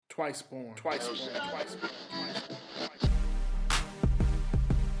Twice born. Twice born. Twice born.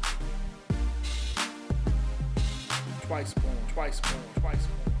 Twice born. Twice born. Twice born. Twice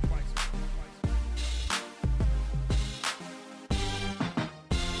born. Twice born.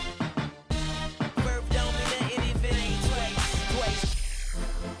 Verb don't mean nothing if it ain't twice.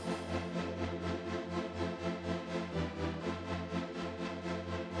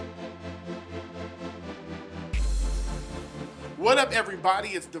 What up, everybody?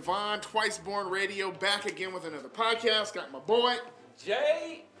 It's Devon, Twice Born Radio, back again with another podcast. Got my boy.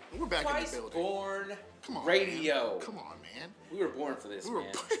 Jay, We're back in Twice the building. Born Come on, Radio. man. Come on, man. We were born for this, We were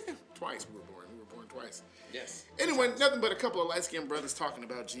man. twice. We were born twice. Yes. Anyway, nothing but a couple of light-skinned brothers talking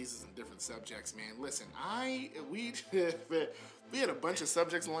about Jesus and different subjects, man. Listen, we had a bunch of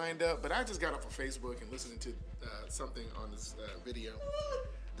subjects lined up, but I just got off of Facebook and listening to something on this video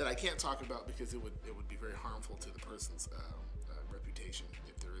that I can't talk about because it would be very harmful to the person's reputation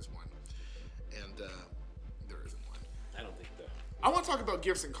if there is one, and there isn't one. I don't think so. I want to talk about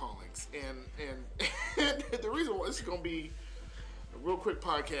gifts and callings, and the reason why this is going to be a real quick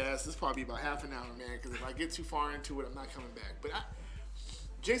podcast. This is probably about half an hour, man, because if I get too far into it, I'm not coming back. But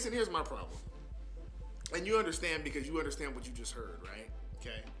Jason, here's my problem, and you understand because you understand what you just heard, right?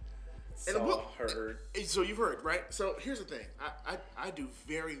 Okay. Heard. So you've heard, right? So here's the thing. I do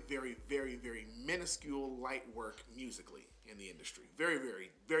very, very, very, very minuscule light work musically in the industry. Very,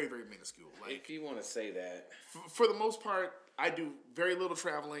 very, very, very minuscule. Like, If you want to say that. for the most part, I do very little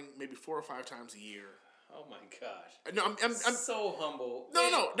traveling, maybe 4 or 5 times a year. Oh my gosh. No, I'm so humble.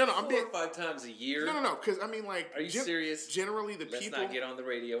 No, I'm 4 being- or 5 times a year. no, because I mean, like, Are you serious? Generally, the Let's people. not get on the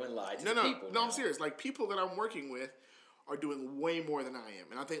radio and lie to No, the people. no, now. I'm serious. Like, people that I'm working with are doing way more than I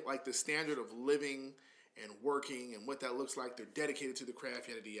am. And I think, like, the standard of living and working and what that looks like, they're dedicated to the craft,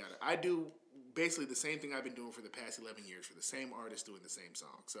 yada, yada, yada. I do basically the same thing I've been doing for the past 11 years for the same artist doing the same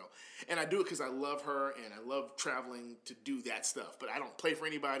song. So, and I do it because I love her and I love traveling to do that stuff. But I don't play for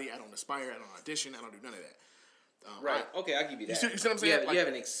anybody. I don't aspire. I don't audition. I don't do none of that. Right. Okay, I'll give you that. see what I'm saying? You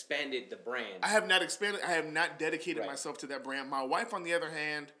haven't expanded the brand. I have not expanded. I have not dedicated Right. myself to that brand. My wife, on the other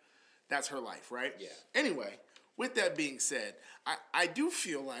hand, that's her life, right? Yeah. Anyway, with that being said, I do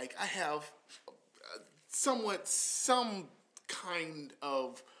feel like I have some kind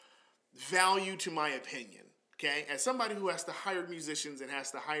of value to my opinion, okay? As somebody who has to hire musicians and has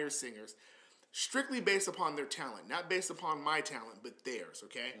to hire singers, strictly based upon their talent, not based upon my talent, but theirs,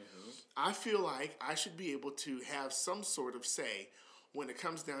 okay? Mm-hmm. I feel like I should be able to have some sort of say when it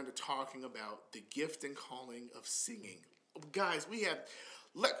comes down to talking about the gift and calling of singing. Guys,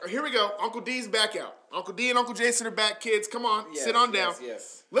 here we go. Uncle D's back out. Uncle D and Uncle Jason are back, kids. Come on, Yes, sit on down.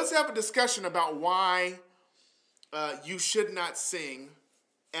 Yes. Let's have a discussion about why you should not sing,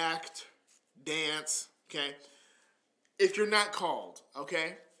 act, dance, okay, if you're not called,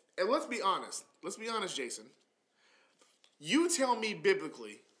 okay? And let's be honest. Let's be honest, Jason. You tell me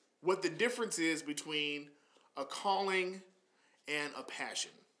biblically what the difference is between a calling and a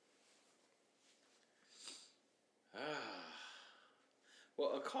passion.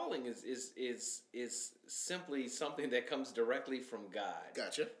 Well, a calling is simply something that comes directly from God.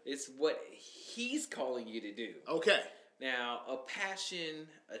 Gotcha. It's what He's calling you to do. Okay. Now, a passion,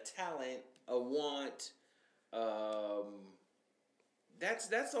 a talent, a want,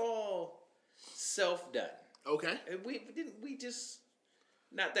 that's all self-done. Okay. And we just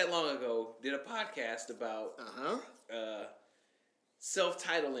not that long ago did a podcast about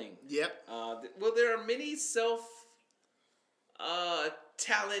self-titling. Yep. Well, there are many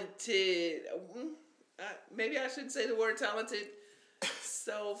talented. Maybe I shouldn't say the word talented.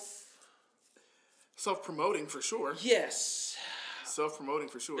 Self-promoting for sure. Yes. Self-promoting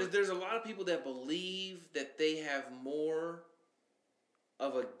for sure. There's a lot of people that believe that they have more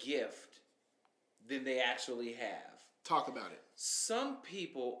of a gift than they actually have. Talk about it. Some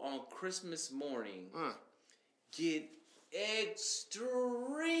people on Christmas morning get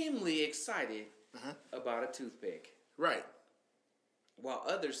extremely excited about a toothpick. Right. While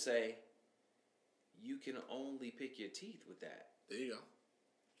others say, you can only pick your teeth with that. There you go.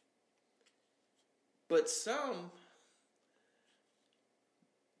 But some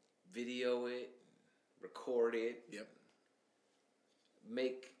video it, record it, Yep.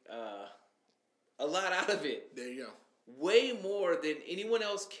 make a lot out of it. There you go. Way more than anyone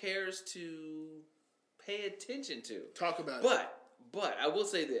else cares to pay attention to. Talk about it. But I will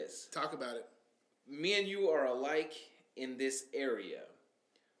say this. Talk about it. Me and you are alike in this area.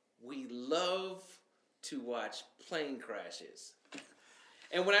 We love to watch plane crashes.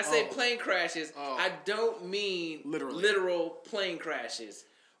 And when I say plane crashes, I don't mean literal plane crashes.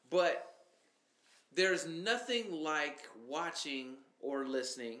 But there's nothing like watching or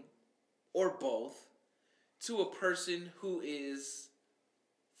listening or both to a person who is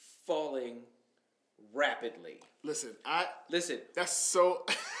falling rapidly? Listen, that's so.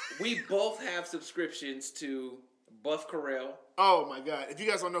 We both have subscriptions to Buff Corral. Oh my God! If you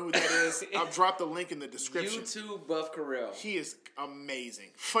guys don't know who that is, I'll drop the link in the description. YouTube Buff Corral. He is amazing,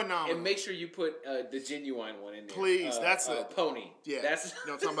 phenomenal. And make sure you put the genuine one in there. Please, that's a pony. Yeah, that's you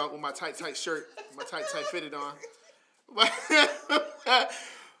know what I'm talking about with my tight shirt, my tight fitted on.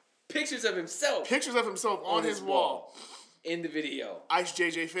 Pictures of himself. Pictures of himself on his wall in the video. Ice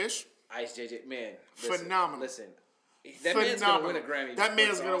JJ Fish. Ice JJ, man, phenomenal. Listen, that man's gonna win a Grammy. That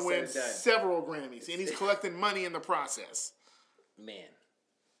man's gonna win several Grammys, and he's collecting money in the process. Man.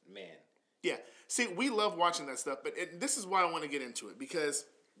 Yeah. See, we love watching that stuff, but this is why I want to get into it, because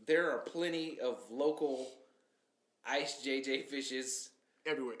there are plenty of local Ice JJ Fishes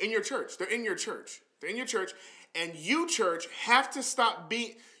everywhere in your church. They're in your church. And you, church, have to stop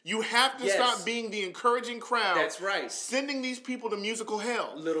being. You have to stop being the encouraging crowd. That's right. Sending these people to musical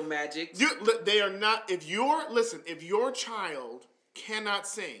hell. Little Magic. They are not. If your child cannot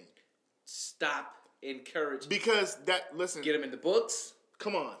sing, stop encouraging. Because get them in the books.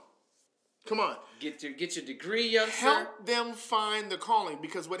 Come on. Get your degree, youngster. Help them find the calling,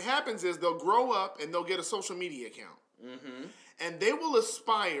 because what happens is they'll grow up and they'll get a social media account. Mm-hmm. And they will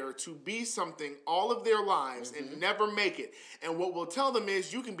aspire to be something all of their lives and never make it. And what we'll tell them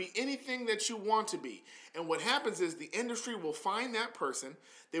is you can be anything that you want to be. And what happens is the industry will find that person.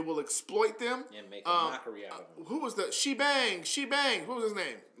 They will exploit them. And make a mockery out of them. Who was the She Bang? What was his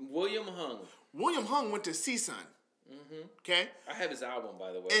name? William Hung. William Hung went to CSUN. Mm-hmm. Okay? I have his album,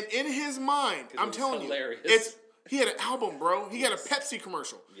 by the way. And in his mind, I'm telling you, he had an album, bro. He had a Pepsi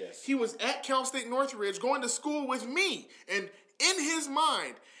commercial. Yes. He was at Cal State Northridge going to school with me. And in his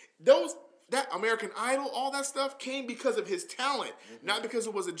mind, that American Idol, all that stuff came because of his talent, not because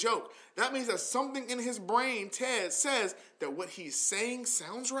it was a joke. That means that something in his brain, Ted, says that what he's saying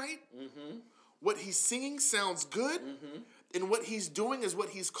sounds right, what he's singing sounds good, and what he's doing is what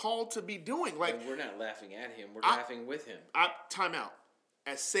he's called to be doing. Like, and we're not laughing at him, we're laughing with him. Time out.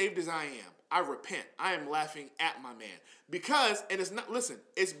 As saved as I am, I repent. I am laughing at my man. Because in his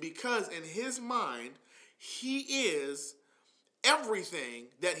mind, he is everything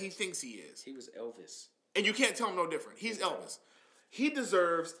that he thinks he is. He was Elvis. And you can't tell him no different. He's Elvis. He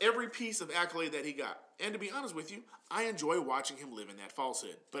deserves every piece of accolade that he got. And to be honest with you, I enjoy watching him live in that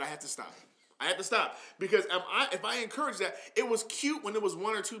falsehood. But I have to stop. Because if I encourage that, it was cute when it was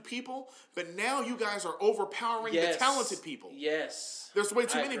one or two people, but now you guys are overpowering the talented people. Yes. There's way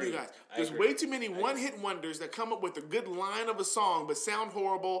too many of you guys. There's way too many one-hit wonders that come up with a good line of a song, but sound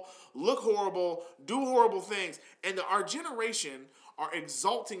horrible, look horrible, do horrible things. And our generation are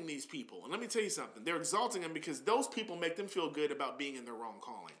exalting these people. And let me tell you something. They're exalting them because those people make them feel good about being in their wrong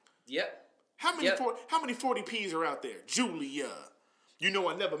calling. Yep. How many 40Ps are out there? Julia. You know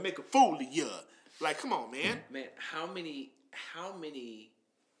I never make a fool of ya. Like, come on, man. Man, how many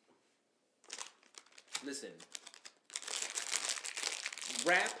listen,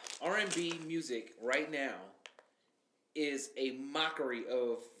 rap, R&B music right now is a mockery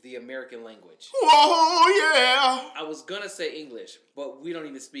of the American language. Whoa, yeah. I was gonna say English, but we don't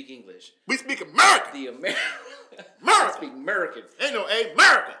even speak English. We speak American. The American. I speak American. Ain't no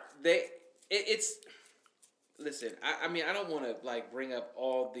America. It's. Listen, I mean, I don't want to like bring up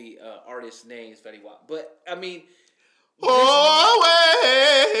all the artist names, Fetty Wap, but I mean,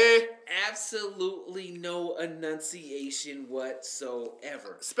 absolutely no enunciation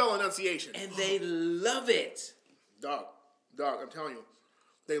whatsoever. Spell enunciation, and they love it. Dog, I'm telling you,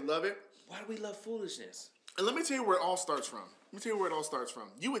 they love it. Why do we love foolishness? And let me tell you where it all starts from.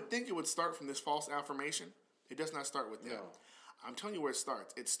 You would think it would start from this false affirmation. It does not start with that. No. I'm telling you where it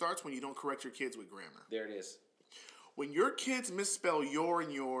starts. It starts when you don't correct your kids with grammar. There it is. When your kids misspell your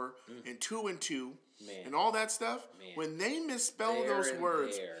and your and two and all that stuff, when they misspell those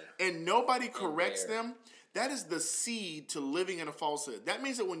words and nobody corrects them, that is the seed to living in a falsehood. That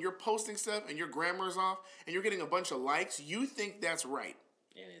means that when you're posting stuff and your grammar is off and you're getting a bunch of likes, you think that's right.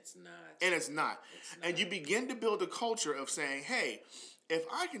 And it's not. And you begin to build a culture of saying, hey, if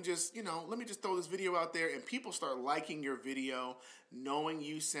I can just, let me just throw this video out there and people start liking your video knowing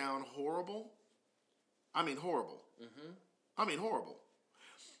you sound horrible. I mean horrible.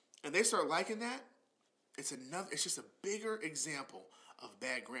 And they start liking that. It's just a bigger example of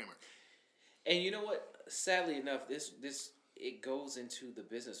bad grammar. And you know what? Sadly enough, this it goes into the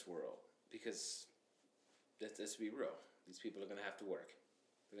business world because let's be real. These people are going to have to work.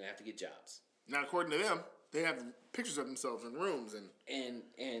 They're going to have to get jobs. Now, according to them, they have pictures of themselves in rooms and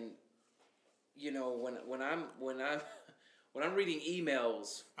when I'm reading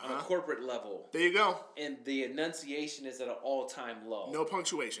emails on a corporate level, There you go. and the enunciation is at an all-time low. No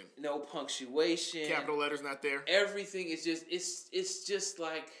punctuation. No punctuation. Capital letters not there. Everything is just it's just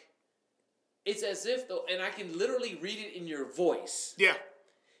like it's as if though, and I can literally read it in your voice. Yeah.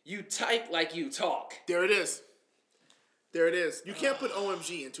 You type like you talk. There it is. There it is. You can't put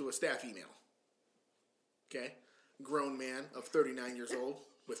OMG into a staff email. Okay? Grown man of 39 years old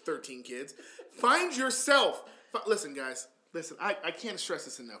with 13 kids. Find yourself. Listen, guys. Listen, I can't stress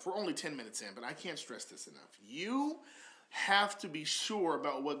this enough. We're only 10 minutes in, but I can't stress this enough. You have to be sure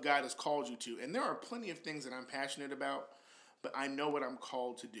about what God has called you to. And there are plenty of things that I'm passionate about, but I know what I'm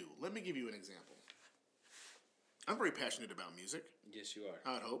called to do. Let me give you an example. I'm very passionate about music. Yes, you are.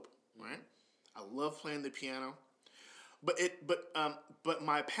 I would hope, right? I love playing the piano. But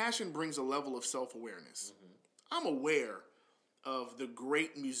my passion brings a level of self-awareness. I'm aware of the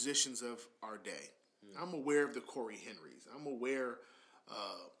great musicians of our day. I'm aware of the Corey Henrys. I'm aware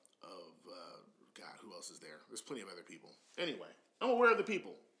of God, who else is there? There's plenty of other people. Anyway, I'm aware of the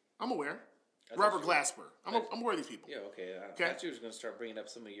people. I'm aware. Robert Glasper. I'm aware of these people. Yeah, okay. I thought you was going to start bringing up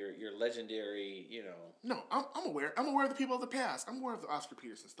some of your legendary, No, I'm aware. I'm aware of the people of the past. I'm aware of the Oscar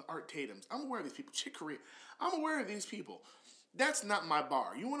Petersons, the Art Tatums. I'm aware of these people. Chick Corea. I'm aware of these people. That's not my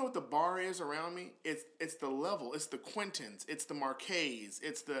bar. You want to know what the bar is around me? It's the level. It's the Quintins. It's the Marquez.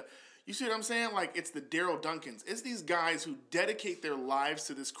 It's the... You see what I'm saying? Like, it's the Daryl Duncans. It's these guys who dedicate their lives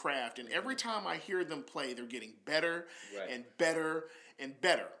to this craft, and every time I hear them play, they're getting better and better and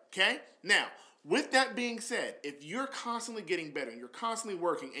better, okay? Now, with that being said, if you're constantly getting better and you're constantly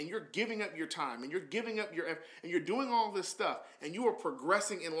working and you're giving up your time and you're giving up your effort and you're doing all this stuff and you are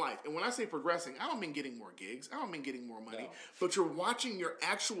progressing in life, and when I say progressing, I don't mean getting more gigs, I don't mean getting more money, but you're watching your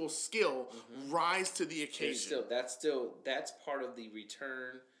actual skill rise to the occasion. That's part of the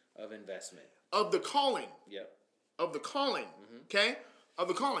return of investment. Of the calling. Yep. Of the calling. Okay? Of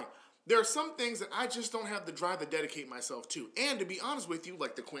the calling. There are some things that I just don't have the drive to dedicate myself to. And to be honest with you,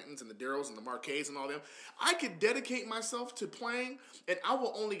 like the Quintins and the Daryls and the Marquez and all them, I could dedicate myself to playing and I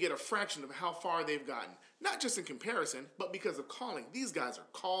will only get a fraction of how far they've gotten. Not just in comparison, but because of calling. These guys are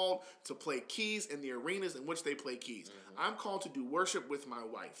called to play keys in the arenas in which they play keys. I'm called to do worship with my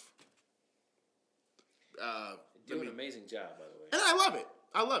wife. Do an amazing job, by the way. And I love it.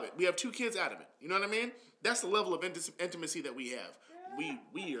 I love it. We have 2 kids out of it. You know what I mean? That's the level of intimacy that we have.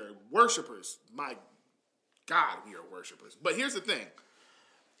 We are worshipers. My God, we are worshipers. But here's the thing.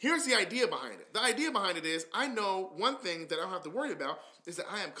 Here's the idea behind it. The idea behind it is I know one thing that I don't have to worry about is that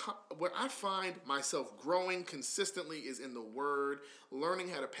where I find myself growing consistently is in the Word, learning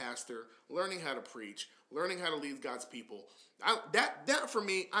how to pastor, learning how to preach, learning how to lead God's people. That for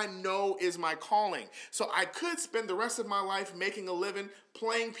me, I know is my calling. So I could spend the rest of my life making a living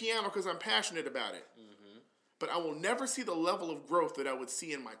playing piano because I'm passionate about it. But I will never see the level of growth that I would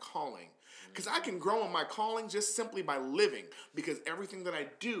see in my calling. Because I can grow in my calling just simply by living. Because everything that I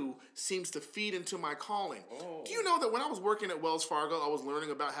do seems to feed into my calling. Oh. Do you know that when I was working at Wells Fargo, I was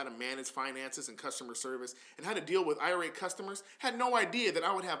learning about how to manage finances and customer service and how to deal with irate customers? Had no idea that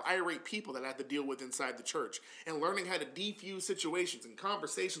I would have irate people that I had to deal with inside the church. And learning how to defuse situations and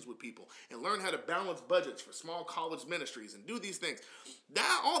conversations with people. And learn how to balance budgets for small college ministries and do these things.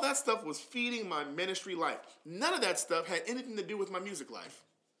 All that stuff was feeding my ministry life. None of that stuff had anything to do with my music life.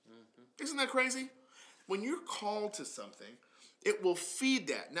 Isn't that crazy? When you're called to something, it will feed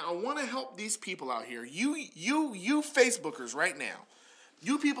that. Now, I want to help these people out here. You Facebookers right now.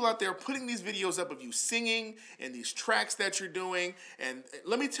 You people out there putting these videos up of you singing and these tracks that you're doing. And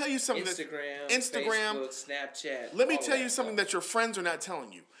let me tell you something. Instagram, Facebook, Snapchat. Let me tell you something that your friends are not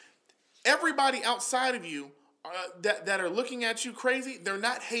telling you. Everybody outside of you that are looking at you crazy, they're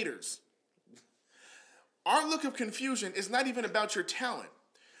not haters. Our look of confusion is not even about your talent.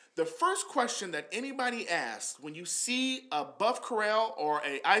 The first question that anybody asks when you see a Buff Corral or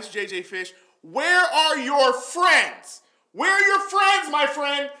a Ice JJ Fish, where are your friends? Where are your friends, my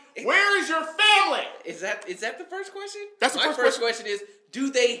friend? Where is your family? Is that the first question? That's the first question is, do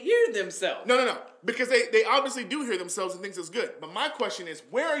they hear themselves? No. Because they obviously do hear themselves and think it's good. But my question is,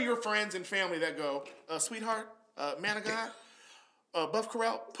 where are your friends and family that go, sweetheart, man of God, Buff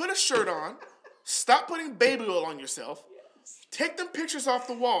Corral, put a shirt on, stop putting baby oil on yourself, take them pictures off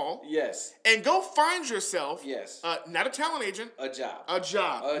the wall. Yes. And go find yourself. Yes. Not a talent agent. A job.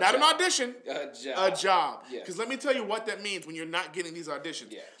 Not an audition. A job. Yes. Because let me tell you what that means when you're not getting these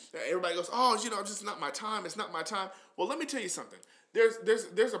auditions. Yeah. Everybody goes, it's just not my time. It's not my time. Well, let me tell you something.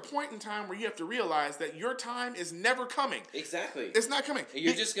 there's a point in time where you have to realize that your time is never coming. Exactly. It's not coming. And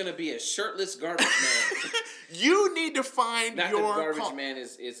you're just gonna be a shirtless garbage man. You need to find Not your that garbage man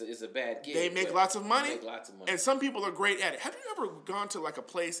is a bad gig. They make lots of money. They make lots of money. And some people are great at it. Have you ever gone to like a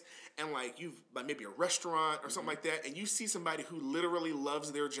place and like you've like maybe a restaurant or something like that, and you see somebody who literally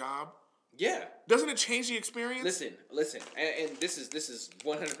loves their job? Yeah. Doesn't it change the experience? Listen, and this is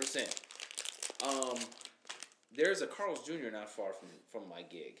 100%. There's a Carl's Jr. not far from my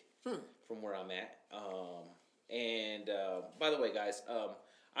gig, from where I'm at. And by the way, guys,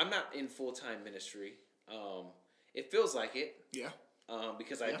 I'm not in full-time ministry. It feels like it. Yeah.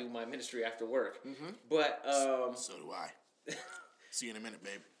 Because I do my ministry after work. Mm-hmm. But so do I. See you in a minute,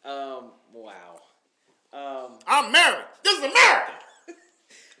 babe. Wow. I'm married. This is America.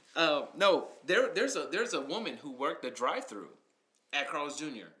 No, there's a woman who worked the drive-thru at Carl's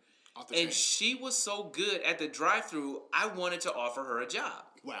Jr. And she was so good at the drive-thru, I wanted to offer her a job.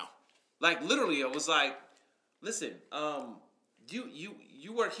 Wow. Like literally, I was like, listen,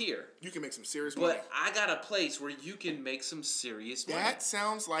 you work here. You can make some serious money. But I got a place where you can make some serious money. That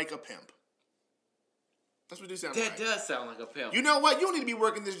sounds like a pimp. That's what you sound like. That does sound like a pimp. You know what? You don't need to be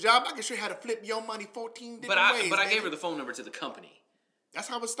working this job. I can show you how to flip your money 14 different ways. But I gave her the phone number to the company. That's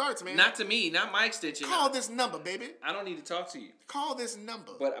how it starts, man. Not to me, not my extension. Call this number, baby. I don't need to talk to you. Call this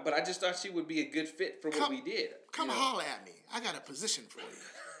number. But I just thought she would be a good fit for what we did. Come holler at me. I got a position for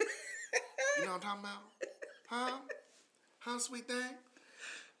you. You know what I'm talking about? Huh, sweet thing?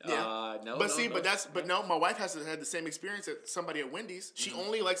 Yeah. No. But my wife has had the same experience as somebody at Wendy's. She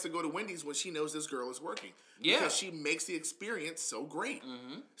only likes to go to Wendy's when she knows this girl is working. Yeah. Because she makes the experience so great.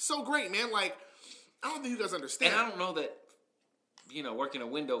 Mm-hmm. So great, man. Like, I don't think you guys understand. And I don't know that, working a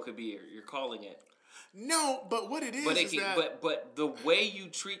window could be your calling it. No, but what it is but the way you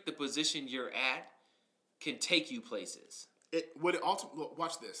treat the position you're at can take you places.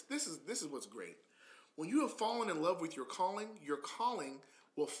 Watch this. This is what's great. When you have fallen in love with your calling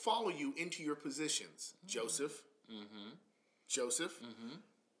will follow you into your positions. Mm-hmm. Joseph. Mm-hmm.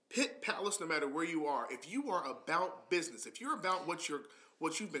 Pit Palace, no matter where you are, if you are about business, if you're about what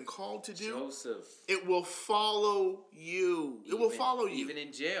you've been called to do, Joseph, it will follow you. It will follow you. Even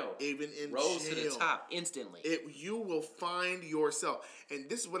in jail. Rose to the top instantly. You will find yourself. And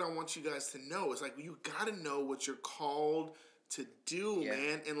this is what I want you guys to know. It's like you got to know what you're called to do,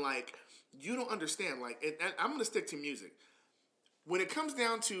 man. And like, you don't understand. Like, and I'm going to stick to music. When it comes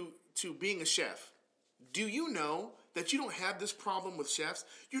down to being a chef, do you know that you don't have this problem with chefs?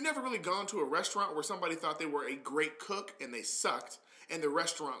 You've never really gone to a restaurant where somebody thought they were a great cook and they sucked and the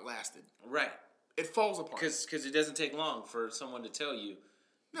restaurant lasted. Right. It falls apart. Because it doesn't take long for someone to tell you,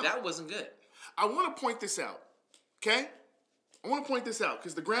 that wasn't good. I want to point this out, okay? I want to point this out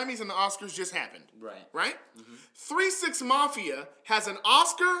because the Grammys and the Oscars just happened. Right? Mm-hmm. 3 6 Mafia has an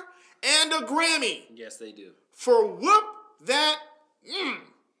Oscar and a Grammy. Yes, they do. For Whoop That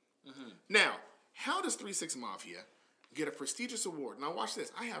Mm-hmm. Now, how does 3 6 Mafia get a prestigious award? Now, watch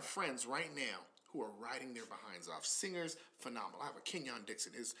this. I have friends right now who are riding their behinds off. Singers, phenomenal. I have a Kenyon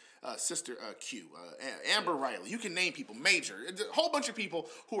Dixon, his sister Q, Amber Riley. You can name people, Major. A whole bunch of people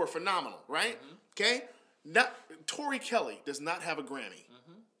who are phenomenal, right? Okay? Tori Kelly does not have a Grammy,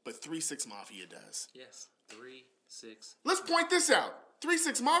 but 3 6 Mafia does. Yes, 3 6. Let's point this out. 3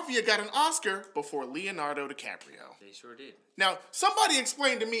 6 Mafia got an Oscar before Leonardo DiCaprio. They sure did. Now, somebody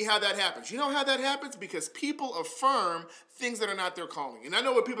explain to me how that happens. You know how that happens? Because people affirm things that are not their calling. And I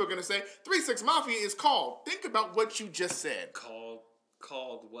know what people are going to say. 3 6 Mafia is called. Think about what you just said. Called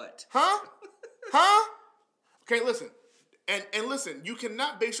what? Huh? Huh? Okay, listen. And listen, you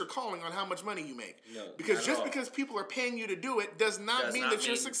cannot base your calling on how much money you make. No, because just because people are paying you to do it does not mean that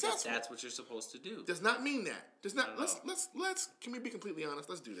you're successful. That's what you're supposed to do. Does not mean that. Does not. Let's. Can we be completely honest?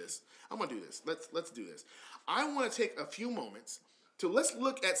 Let's do this. I'm gonna do this. Let's do this. I want to take a few moments to let's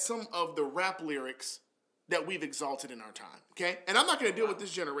look at some of the rap lyrics that we've exalted in our time. Okay, and I'm not gonna deal with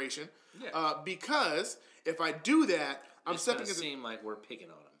this generation because if I do that, I'm stepping into. It seem like we're picking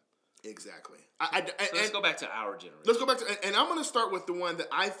on them. Exactly. Let's go back to our generation. Let's go back to, and I'm going to start with the one that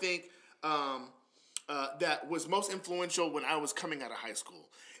I think that was most influential when I was coming out of high school,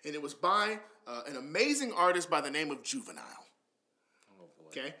 and it was by an amazing artist by the name of Juvenile. Oh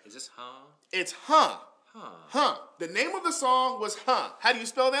boy. Okay. Is this Huh? It's Huh. Huh. The name of the song was Huh. How do you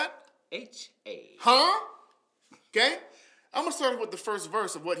spell that? H-A. Huh? Okay. I'm going to start with the first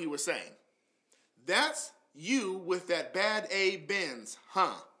verse of what he was saying. That's you with that bad A Benz,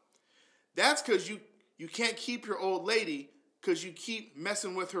 huh? That's because you can't keep your old lady because you keep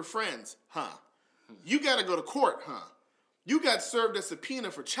messing with her friends, huh? You got to go to court, huh? You got served a subpoena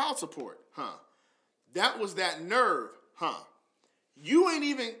for child support, huh? That was that nerve, huh? You ain't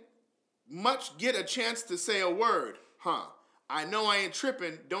even much get a chance to say a word, huh? I know I ain't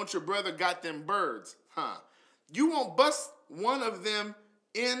tripping. Don't your brother got them birds, huh? You won't bust one of them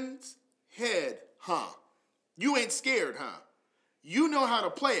ends head, huh? You ain't scared, huh? You know how to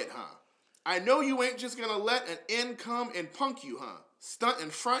play it, huh? I know you ain't just gonna let an end come and punk you, huh? Stunt in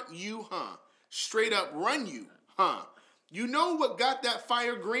front you, huh? Straight up run you, huh? You know what got that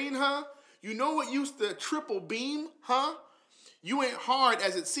fire green, huh? You know what used to triple beam, huh? You ain't hard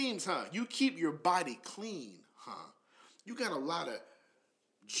as it seems, huh? You keep your body clean, huh? You got a lot of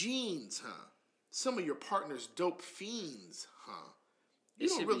genes, huh? Some of your partner's dope fiends, huh? It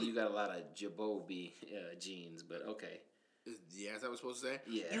should be you got a lot of Jabobi genes, but okay. Yeah, is that what I'm supposed to say?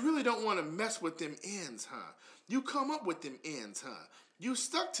 Yeah. You really don't want to mess with them ends, huh? You come up with them ends, huh? You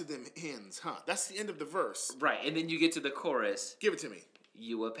stuck to them ends, huh? That's the end of the verse. Right, and then you get to the chorus. Give it to me.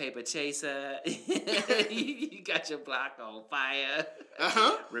 You a paper chaser. You got your block on fire.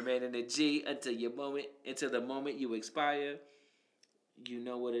 Remain in the G until the moment you expire. You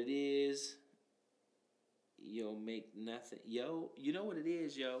know what it is. Yo, make nothing. Yo, you know what it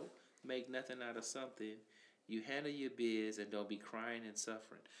is, yo. Make nothing out of something. You handle your biz and don't be crying and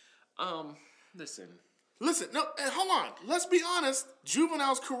suffering. Listen, no, hold on. Let's be honest.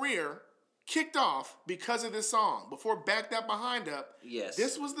 Juvenile's career kicked off because of this song. Before Back That Behind Up, yes.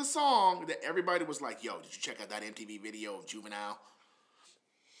 This was the song that everybody was like, yo, did you check out that MTV video of Juvenile?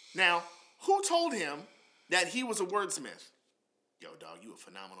 Now, who told him that he was a wordsmith? Yo, dog, you a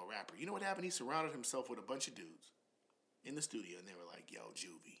phenomenal rapper. You know what happened? He surrounded himself with a bunch of dudes in the studio, and they were like, yo,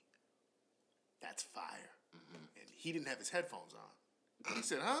 Juvie, that's fire. Mm-hmm. And he didn't have his headphones on. He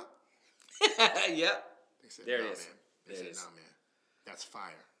said, huh? Yep. They said, there no, it is. Man. They said, no, man, that's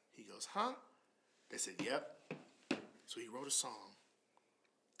fire. He goes, huh? They said, yep. So he wrote a song.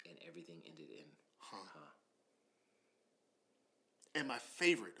 And everything ended in, huh. And my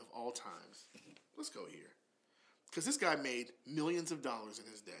favorite of all times, let's go here. Because this guy made millions of dollars in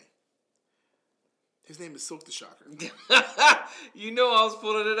his day. His name is Silk the Shocker. You know I was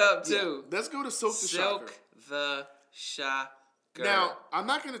pulling it up, too. Yeah. Let's go to Silk the Shocker. Silk the Shocker. Now, I'm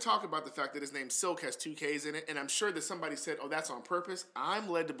not going to talk about the fact that his name Silk has 2 Ks in it, and I'm sure that somebody said, oh, that's on purpose. I'm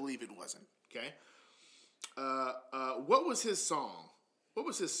led to believe it wasn't, okay? What was his song? What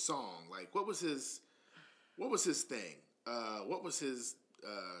was his song? Like, what was his thing? What was his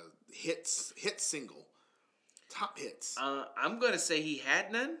hit single? Top hits. I'm going to say he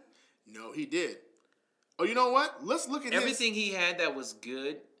had none. No, he did. Oh, you know what? Let's look at everything he had that was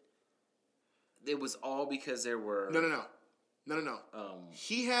good. It was all because there were... No.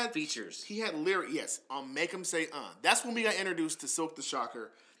 He had features. He had lyric. Yes, Make 'Em Say That's when we got introduced to Silk the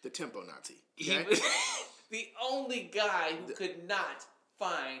Shocker, the tempo Nazi. Okay? He was the only guy who could not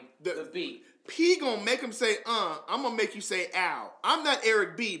find the beat. P gonna make him say I'm gonna make you say ow. I'm not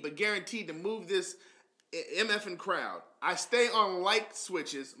Eric B, but guaranteed to move this MFing crowd. I stay on like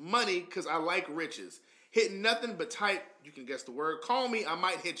switches, money cause I like riches. Hitting nothing but tight, you can guess the word. Call me, I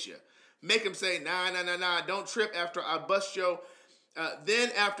might hit you. Make him say, nah, don't trip after I bust yo. Then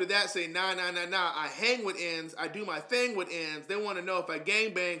after that, say, nah. I hang with ends. I do my thing with ends. They want to know if I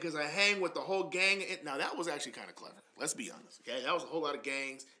gang bang because I hang with the whole gang. Now, that was actually kind of clever. Let's be honest, okay? That was a whole lot of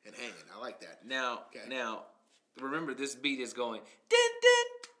gangs and hanging. I like that. Now, remember, this beat is going,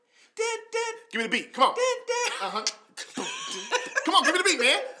 Give me the beat. Come on. Uh-huh. Come on, give me the beat,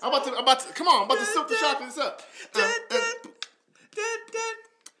 man. I'm about to Silk the Shocker this up.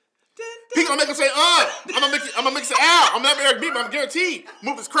 He gonna make him say, I'm gonna make it say, ow. I'm not Eric B, but I'm guaranteed.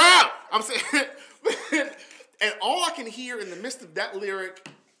 Move this crowd. I'm saying, and all I can hear in the midst of that lyric,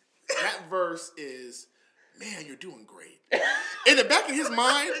 that verse is, man, you're doing great. In the back of his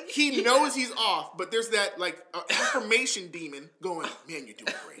mind, he knows he's off, but there's that like affirmation demon going, man, you're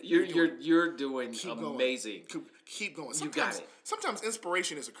doing great. You're doing amazing. Keep going. You got it. Sometimes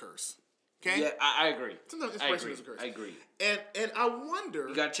inspiration is a curse. Okay? Yeah, I agree. Sometimes inspiration is a curse. I agree. And I wonder...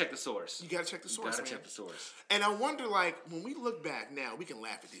 You got to check the source. You got to check the source, check the source. And I wonder, like, when we look back now, we can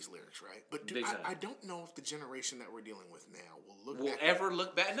laugh at these lyrics, right? But I don't know if the generation that we're dealing with now will ever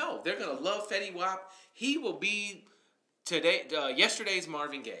look back. No, they're going to love Fetty Wap. He will be yesterday's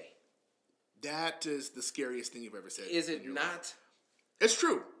Marvin Gaye. That is the scariest thing you've ever said. Is it not? Life. It's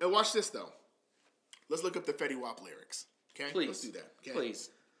true. And watch this, though. Let's look up the Fetty Wap lyrics. Okay? Please. Let's do that. Okay? Please.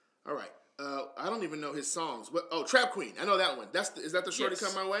 All right. I don't even know his songs. Trap Queen. I know that one. Is that the Shorty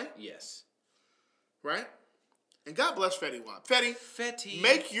Come My Way? Yes. Right? And God bless Fetty Wap. Fetty,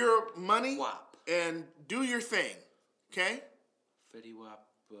 make your money Wap. And do your thing. Okay? Fetty Wap,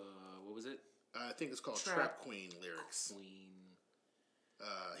 what was it? I think it's called Trap Queen lyrics.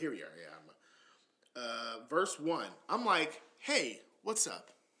 Here we are. Yeah. Verse 1. I'm like, hey, what's up?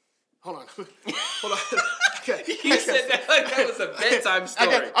 Hold on. Hold on. Okay. You said that like that was a bedtime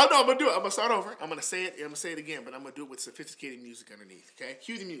story. I'm going to do it. I'm going to start over. I'm going to say it. I'm going to say it again, but I'm going to do it with sophisticated music underneath. Okay?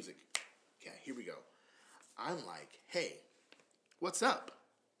 Cue the music. Okay, here we go. I'm like, hey, what's up?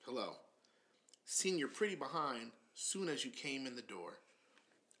 Hello. Seen your pretty behind soon as you came in the door.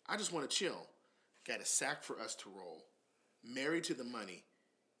 I just want to chill. Got a sack for us to roll. Married to the money.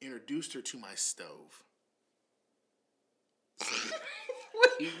 Introduced her to my stove.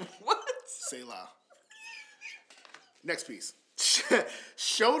 Wait, what? Selah. Next piece.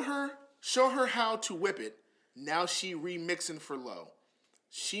 Show her how to whip it. Now she remixing for low.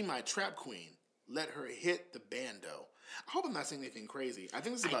 She my trap queen. Let her hit the bando. I hope I'm not saying anything crazy. I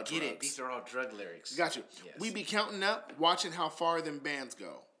think this is about drugs. I get it. These are all drug lyrics. Got you. Yes. We be counting up, watching how far them bands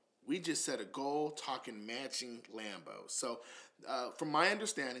go. We just set a goal, talking matching Lambos. So, from my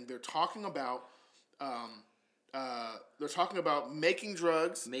understanding, they're talking about making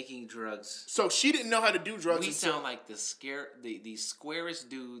drugs. Making drugs. So she didn't know how to do drugs. We sound like the squarest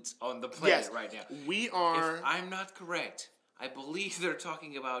dudes on the planet right now. We are. If I'm not correct, I believe they're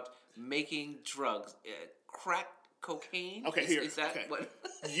talking about making drugs, crack cocaine. Okay, is that what?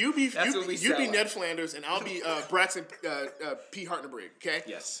 You be That's what we you be sound Ned Flanders, and I'll be Braxton P. Hartnebrig. Okay.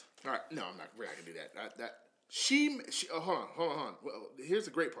 Yes. All right. No, I'm not. We're not gonna do that. She hold on. Well, here's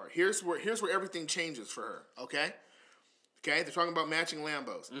the great part. Here's where everything changes for her. Okay. They're talking about matching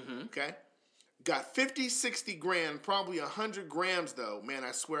Lambos. Mm-hmm. Okay. Got 50, 60 grand, probably 100 grams though. Man,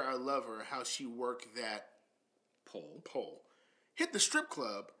 I swear I love her. How she worked that pole. Hit the strip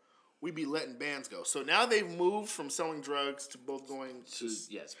club. We be letting bands go. So now they've moved from selling drugs to both going to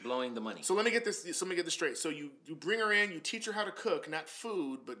blowing the money. So let me get this straight. So you bring her in, you teach her how to cook, not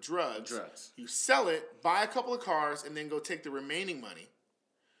food, but drugs. You sell it, buy a couple of cars, and then go take the remaining money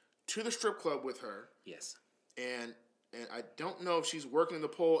to the strip club with her. Yes. And I don't know if she's working the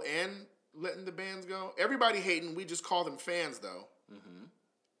pole and letting the bands go. Everybody hating. We just call them fans, though. Mm-hmm.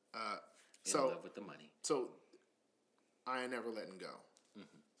 In love with the money. So I ain't never letting go.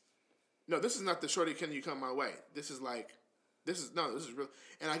 Mm-hmm. No, this is not the shorty. Can you come my way? This is real.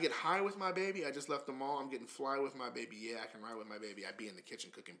 And I get high with my baby. I just left the mall. I'm getting fly with my baby. Yeah, I can ride with my baby. I be in the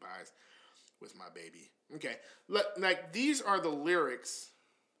kitchen cooking pies with my baby. Okay, like these are the lyrics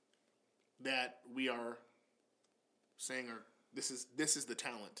that we are saying are this is the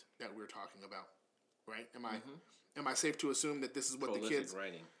talent that we're talking about, right? Am I safe to assume that this is what prolific the kids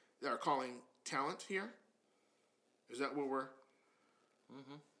writing are calling talent here? Is that what we're?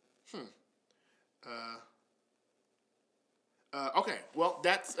 Okay, well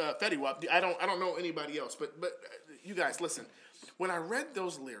that's Fetty Wap. I don't know anybody else, but you guys listen. When I read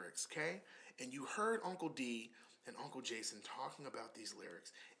those lyrics, okay, and you heard Uncle D and Uncle Jason talking about these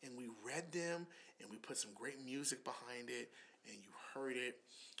lyrics, and we read them, and we put some great music behind it, and you heard it.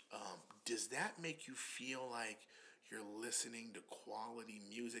 Does that make you feel like you're listening to quality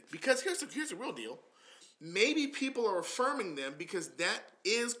music? Because here's the real deal. Maybe people are affirming them because that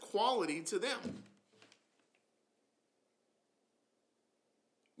is quality to them.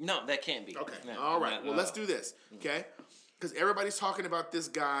 No, that can't be. Okay. No, all right. Well, let's do this. Okay? Because everybody's talking about this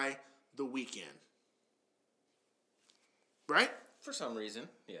guy, The Weeknd. Right? For some reason,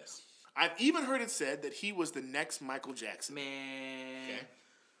 yes. I've even heard it said that he was the next Michael Jackson. Man. Okay?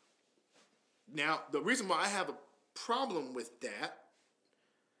 Now, the reason why I have a problem with that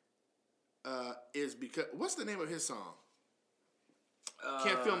is because what's the name of his song?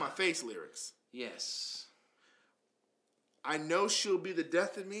 Can't Feel My Face lyrics. Yes. I know she'll be the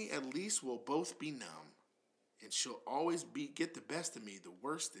death of me. At least we'll both be numb, and she'll always get the best of me. The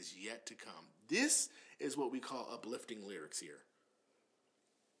worst is yet to come. This is what we call uplifting lyrics here.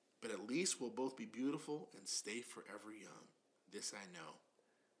 But at least we'll both be beautiful and stay forever young. This I know.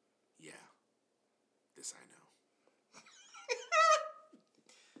 Yeah, this I know.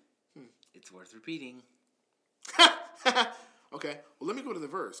 It's worth repeating. Okay, well, let me go to the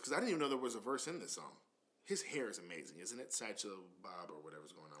verse, because I didn't even know there was a verse in this song. His hair is amazing, isn't it? Sideshow Bob or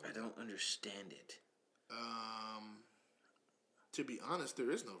whatever's going on with I don't understand it. To be honest,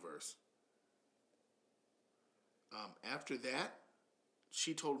 there is no verse. After that,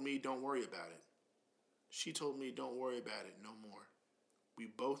 she told me, don't worry about it. She told me, don't worry about it no more. We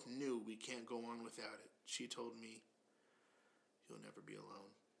both knew we can't go on without it. She told me, you'll never be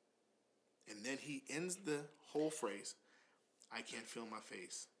alone. And then he ends the whole phrase, I can't feel my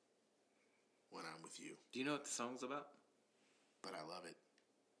face when I'm with you. Do you know what the song's about? But I love it.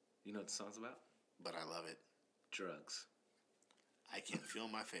 You know what the song's about? But I love it. Drugs. I can't feel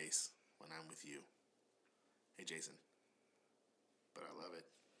my face when I'm with you. Hey, Jason. But I love it.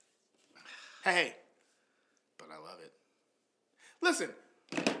 Hey. But I love it. Listen,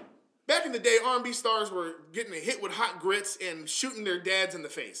 back in the day, R&B stars were getting hit with hot grits and shooting their dads in the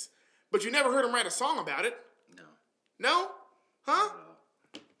face. But you never heard them write a song about it. No. No? Huh?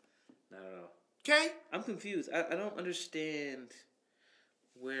 Not at all. Okay? I'm confused. I don't understand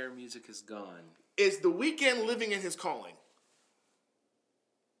where music has gone. Is The Weeknd living in his calling?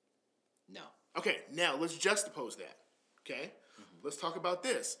 No. Okay, now let's juxtapose that. Okay? Let's talk about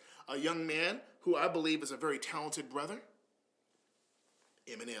this. A young man who I believe is a very talented brother.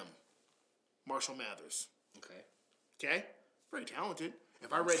 Eminem. Marshall Mathers. Okay. Okay? Very talented.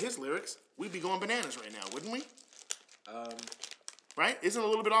 If I read his lyrics, we'd be going bananas right now, wouldn't we? Right? Isn't it a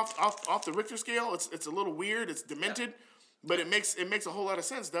little bit off the Richter scale? It's a little weird. It's demented, but it makes a whole lot of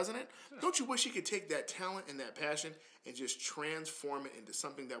sense, doesn't it? Yeah. Don't you wish you could take that talent and that passion and just transform it into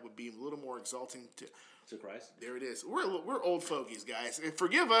something that would be a little more exalting to Christ? There it is. We're old fogies, guys. And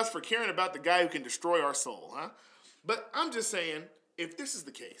forgive us for caring about the guy who can destroy our soul, huh? But I'm just saying, if this is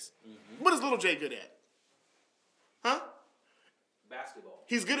the case, what is Little J good at? Huh? Basketball.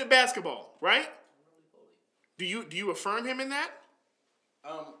 He's good at basketball, right? Do you affirm him in that?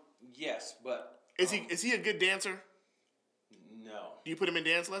 Yes, but is he a good dancer? No. Do you put him in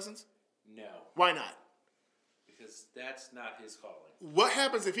dance lessons? No. Why not? Because that's not his calling. What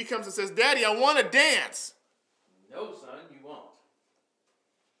happens if he comes and says, "Daddy, I want to dance"? No, son, you won't.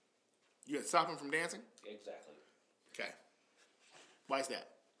 You gonna stop him from dancing? Exactly. Okay. Why is that?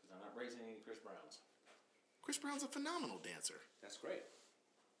 Because I'm not raising any Chris Browns. Chris Brown's a phenomenal dancer. That's great.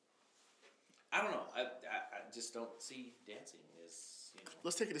 I don't know. I just don't see dancing as,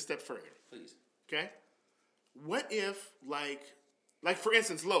 Let's take it a step further. Please. Okay? What if, like for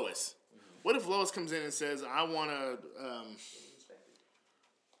instance, Lois. What if Lois comes in and says, "I want to,"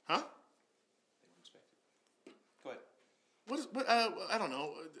 huh? Go What ahead. I don't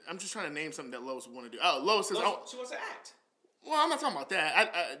know. I'm just trying to name something that Lois would want to do. Oh, Lois says, she wants to act. Well, I'm not talking about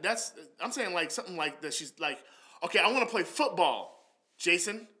that. I'm saying like something like that. She's like, okay, I want to play football.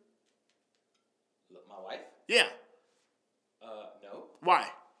 Jason? My wife? Yeah. No. Why?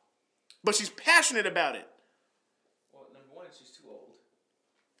 But she's passionate about it. Well, number one, she's too old.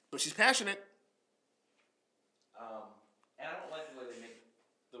 But she's passionate. And I don't like the way they make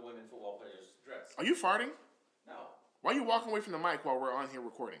the women football players dress. Are you farting? No. Why are you walking away from the mic while we're on here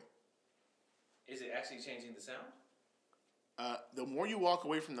recording? Is it actually changing the sound? The more you walk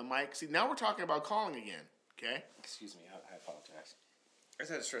away from the mic, see, now we're talking about calling again, okay? Excuse me, I apologize. I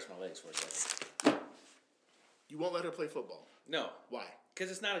just had to stretch my legs for a second. You won't let her play football. No. Why?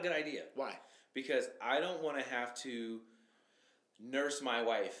 Because it's not a good idea. Why? Because I don't want to have to nurse my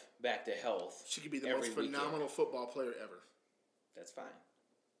wife back to health. She could be the most phenomenal football player ever. That's fine.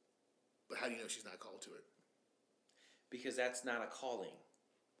 But how do you know she's not called to it? Because that's not a calling.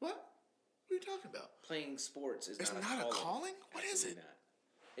 What? What are you talking about? Playing sports is it's not a calling. calling? What is it? Not.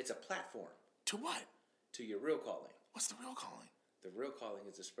 It's a platform. To what? To your real calling. What's the real calling? The real calling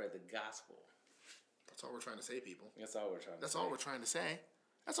is to spread the gospel. That's all we're trying to say, people. That's all we're trying to say. That's all we're trying to say.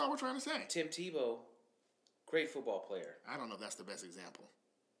 That's all we're trying to say. Tim Tebow, great football player. I don't know if that's the best example.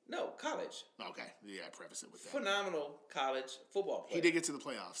 No, college. Okay. Yeah, I preface it with that. Phenomenal college football player. He did get to the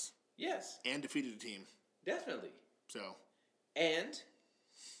playoffs. Yes. And defeated the team. Definitely. So. And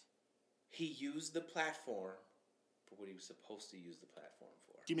he used the platform for what he was supposed to use the platform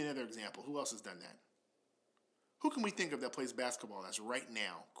for. Give me another example. Who else has done that? Who can we think of that plays basketball that's right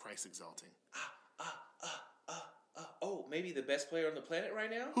now Christ exalting? Oh, maybe the best player on the planet right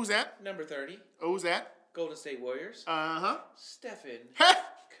now? Who's that? Number 30. Oh, who's that? Golden State Warriors. Uh-huh. Stephen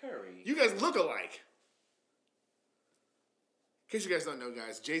Curry. You guys look alike. In case you guys don't know,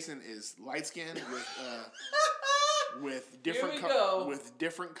 guys, Jason is light-skinned with different with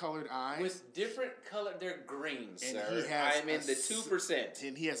different colored eyes. With different color, they're green, and sir. I'm in the 2%.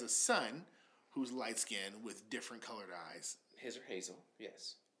 And he has a son who's light-skinned with different colored eyes. His are hazel,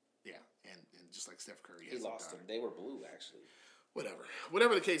 yes. Yeah, and just like Steph Curry. He lost them. They were blue, actually.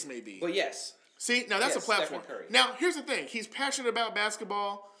 Whatever the case may be. But yes. See, now that's a platform. Now, here's the thing. He's passionate about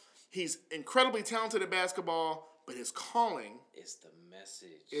basketball. He's incredibly talented at basketball, but his calling is the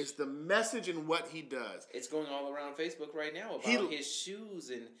message. Is the message in what he does. It's going all around Facebook right now about his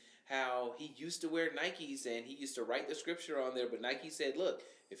shoes and how he used to wear Nikes and he used to write the scripture on there, but Nike said, look,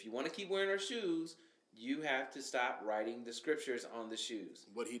 if you want to keep wearing our shoes, you have to stop writing the scriptures on the shoes.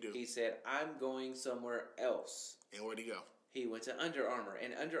 What'd he do? He said, I'm going somewhere else. And where'd he go? He went to Under Armour,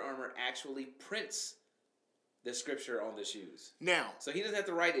 and Under Armour actually prints the scripture on the shoes. Now. So he doesn't have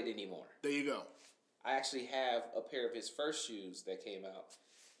to write it anymore. There you go. I actually have a pair of his first shoes that came out,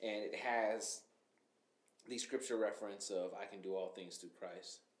 and it has the scripture reference of, I can do all things through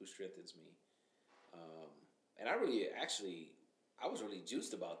Christ who strengthens me. And I really, actually, I was really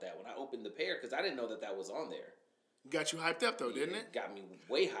juiced about that when I opened the pair because I didn't know that was on there. Got you hyped up, though, didn't it? Got me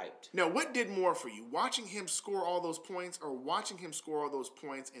way hyped. Now, what did more for you? Watching him score all those points or watching him score all those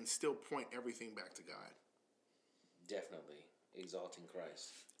points and still point everything back to God? Definitely. Exalting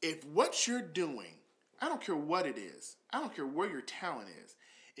Christ. If what you're doing, I don't care what it is, I don't care where your talent is,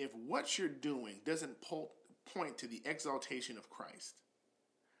 if what you're doing doesn't point to the exaltation of Christ,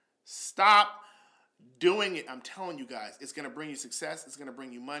 stop doing it. I'm telling you guys, it's going to bring you success. It's going to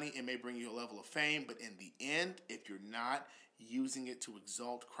bring you money. It may bring you a level of fame. But in the end, if you're not using it to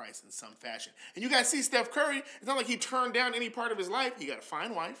exalt Christ in some fashion. And you guys see Steph Curry, it's not like he turned down any part of his life. He got a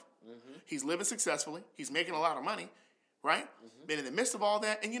fine wife. Mm-hmm. He's living successfully. He's making a lot of money, right? Mm-hmm. But in the midst of all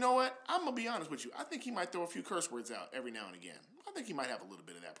that, and you know what? I'm going to be honest with you. I think he might throw a few curse words out every now and again. I think he might have a little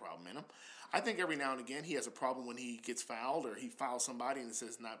bit of that problem in him. I think every now and again he has a problem when he gets fouled or he fouls somebody and it says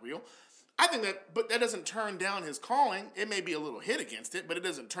it's not real. I think that, but that doesn't turn down his calling. It may be a little hit against it, but it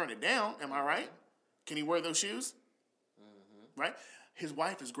doesn't turn it down. Am I right? Can he wear those shoes? Mm-hmm. Right? His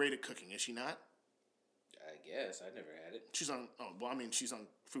wife is great at cooking, is she not? I guess. I never had it. She's on, she's on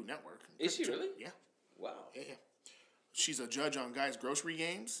Food Network. Is she really? Yeah. Wow. Yeah. She's a judge on Guys Grocery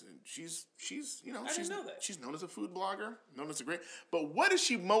Games. And she's I didn't know that. She's known as a food blogger, known as a great. But what is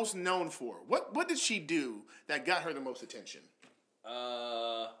she most known for? What did she do that got her the most attention?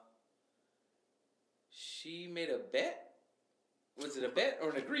 She made a bet. Was it a bet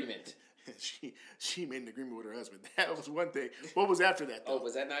or an agreement? she made an agreement with her husband. That was one thing. What was after that, though? Oh,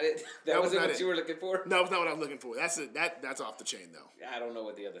 was that not it? That wasn't what you were looking for? No, that's not what I was looking for. That's it. That's off the chain, though. I don't know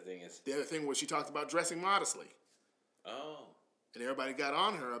what the other thing is. The other thing was she talked about dressing modestly. Oh. And everybody got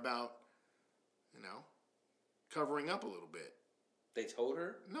on her about, covering up a little bit. They told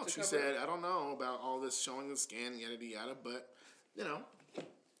her? No, she said, I don't know about all this showing the skin, yada, yada, but, let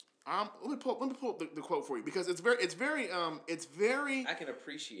me pull up the quote for you because it's very. I can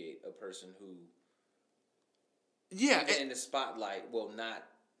appreciate a person who, yeah, even in the spotlight, will not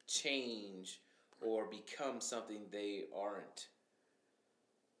change or become something they aren't.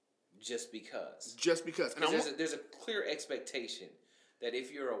 Just because. And there's a clear expectation that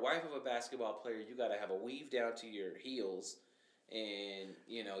if you're a wife of a basketball player, you got to have a weave down to your heels, and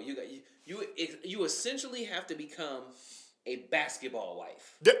you essentially have to become a basketball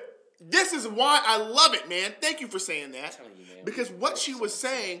wife. This is why I love it, man. Thank you for saying that. I'm telling you, man. Because what she was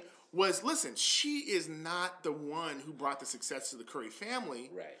saying was, listen, she is not the one who brought the success to the Curry family.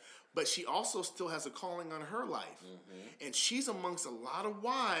 Right. But she also still has a calling on her life. Mm-hmm. And she's amongst a lot of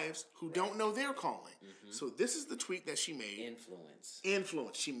wives who don't know their calling. Mm-hmm. So this is the tweet that she made.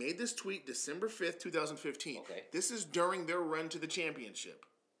 Influence. She made this tweet December 5th, 2015. Okay. This is during their run to the championship.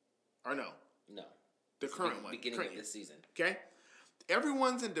 Or no? No. The current one. Beginning of this season. Okay?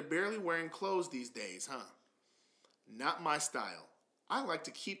 Everyone's into barely wearing clothes these days, huh? Not my style. I like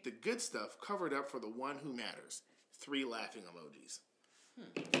to keep the good stuff covered up for the one who matters. 3 laughing emojis.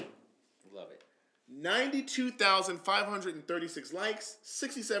 Love it. 92,536 likes,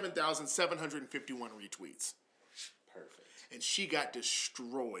 67,751 retweets. Perfect. And she got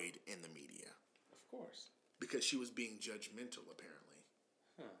destroyed in the media. Of course. Because she was being judgmental, apparently.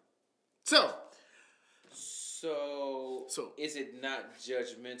 Huh. So is it not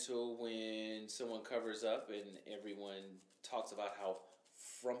judgmental when someone covers up and everyone talks about how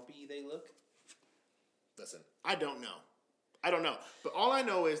frumpy they look? Listen, I don't know. But all I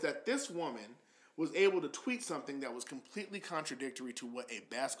know is that this woman was able to tweet something that was completely contradictory to what a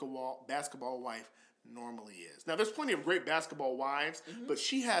basketball wife normally is. Now, there's plenty of great basketball wives, but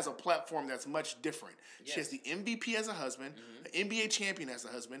she has a platform that's much different. Yes. She has the MVP as a husband, an NBA champion as a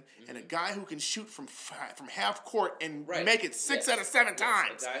husband, and a guy who can shoot from half court and make it 6 out of 7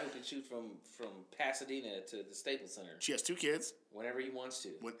 times. A guy who can shoot from Pasadena to the Staples Center. She has 2 kids. Whenever he wants to.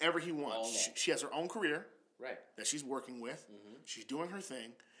 She has her own career. Right. That she's working with. Mm-hmm. She's doing her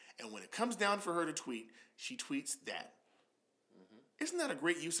thing. And when it comes down for her to tweet, she tweets that. Mm-hmm. Isn't that a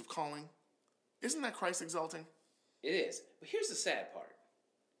great use of calling? Isn't that Christ exalting? It is. But here's the sad part.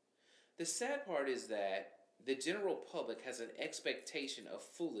 The sad part is that the general public has an expectation of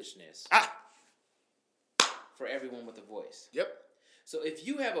foolishness for everyone with a voice. Yep. So if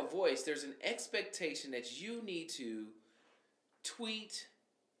you have a voice, there's an expectation that you need to tweet,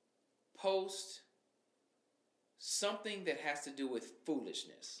 post, something that has to do with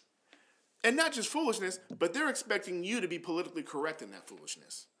foolishness. And not just foolishness, but they're expecting you to be politically correct in that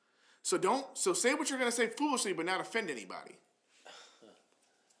foolishness. So say what you're going to say foolishly, but not offend anybody.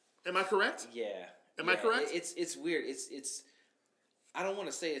 Am I correct? Yeah. Am I correct? It's weird. It's I don't want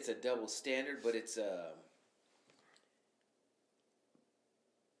to say it's a double standard, but it's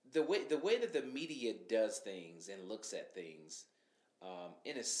the way that the media does things and looks at things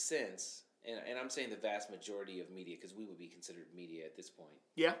in a sense, and I'm saying the vast majority of media, because we would be considered media at this point.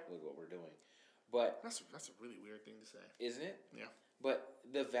 Yeah. With what we're doing. But That's a really weird thing to say. Isn't it? Yeah. But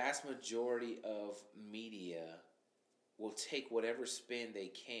the vast majority of media will take whatever spin they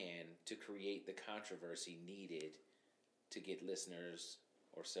can to create the controversy needed to get listeners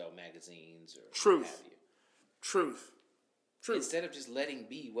or sell magazines or Truth. what have you. Truth. Instead of just letting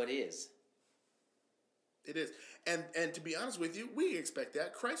be what is. It is. And to be honest with you, we expect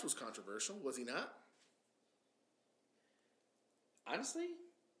that. Christ was controversial, was he not? Honestly,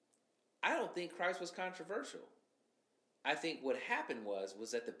 I don't think Christ was controversial. I think what happened was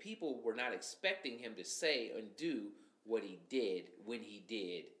that the people were not expecting him to say and do what he did when he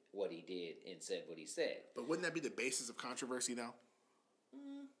did what he did and said what he said. But wouldn't that be the basis of controversy, though?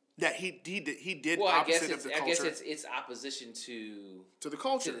 That he did well, opposite of the culture. I guess it's opposition to the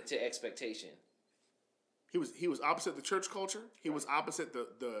culture, to expectation. He was opposite the church culture. He was opposite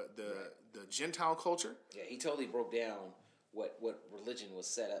the Gentile culture. Yeah, he totally broke down what religion was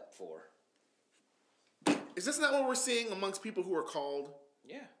set up for. Is this not what we're seeing amongst people who are called?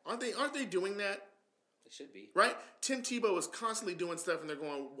 Yeah. Aren't they doing that? They should be. Right? Tim Tebow is constantly doing stuff and they're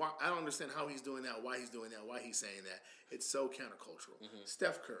going, I don't understand how he's doing that, why he's doing that, why he's saying that. It's so countercultural. Mm-hmm.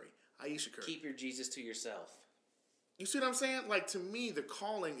 Steph Curry, Ayesha Curry. Keep your Jesus to yourself. You see what I'm saying? Like, to me, the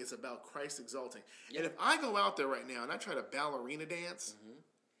calling is about Christ exalting. Yep. And if I go out there right now and I try to ballerina dance,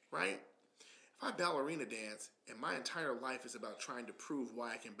 right? If I ballerina dance and my entire life is about trying to prove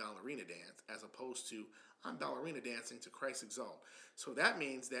why I can ballerina dance as opposed to I'm ballerina dancing to Christ exalt. So that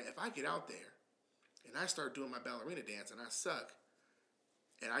means that if I get out there and I start doing my ballerina dance and I suck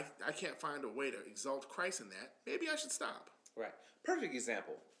and I can't find a way to exalt Christ in that, maybe I should stop. Right. Perfect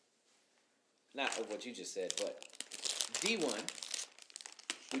example. Not of what you just said, but D1.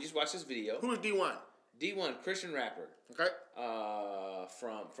 We just watched this video. Who is D1? D1, Christian rapper. Okay.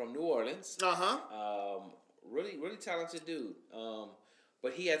 From New Orleans. Really, really talented dude.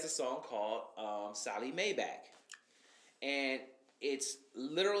 But he has a song called Sally Maybach. And it's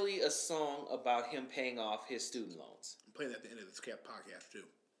literally a song about him paying off his student loans. I'm playing that at the end of this podcast, too.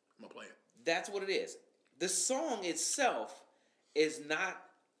 I'm going to play it. That's what it is. The song itself is not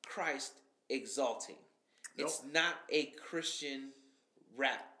Christ exalting. Nope. It's not a Christian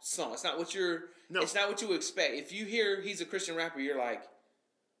rap song. It's not what It's not what you expect. If you hear he's a Christian rapper, you're like,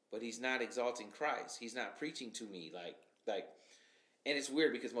 but he's not exalting Christ. He's not preaching to me like. And it's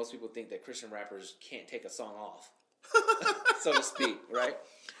weird because most people think that Christian rappers can't take a song off, so to speak, right?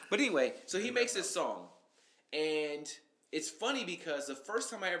 But anyway, so he makes this song, and it's funny because the first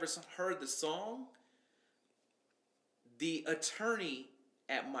time I ever heard the song, the attorney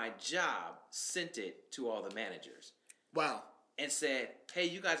at my job sent it to all the managers. Wow. And said, hey,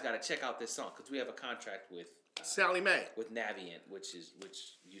 you guys got to check out this song because we have a contract with Sally Mae. With Navient, which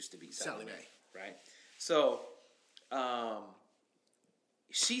used to be Sally Mae. Right? So,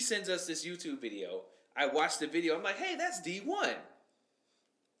 she sends us this YouTube video. I watched the video. I'm like, hey, that's D1.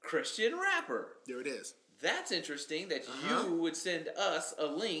 Christian rapper. There it is. That's interesting that you would send us a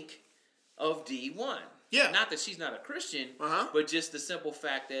link of D1. Yeah. Not that she's not a Christian, but just the simple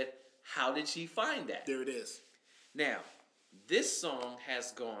fact that how did she find that? There it is. Now, this song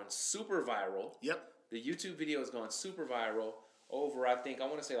has gone super viral. Yep. The YouTube video has gone super viral. Over, I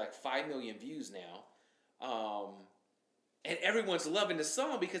want to say like 5 million views now. And everyone's loving the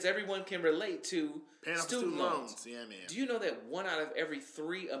song because everyone can relate to student loans. Yeah, man. Do you know that 1 out of every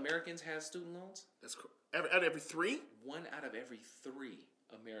 3 Americans has student loans? That's cool. Out of every 3? 1 out of every 3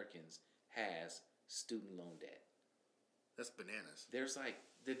 Americans has student loan debt. That's bananas. There's like,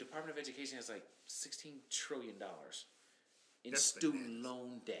 the Department of Education has like $16 trillion in student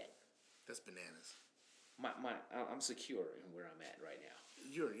loan debt. That's bananas. I'm secure in where I'm at right now.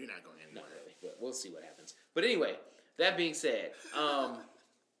 You're not going anywhere. Not really, but we'll see what happens. But anyway, that being said,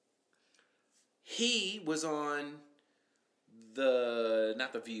 he was on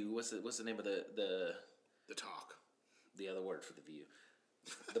not the View. What's the name of the Talk? The other word for the View,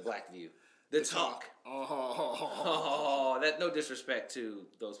 the Black View, the Talk. Oh, that no disrespect to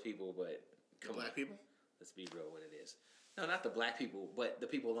those people, but come Black people. Let's be real. What it is? No, not the black people, but the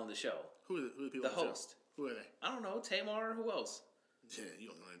people on the show. Who are the people? The host. Who are they? I don't know. Tamar. Who else? Yeah, you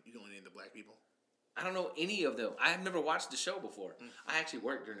don't know any of the black people. I don't know any of them. I've never watched the show before. I actually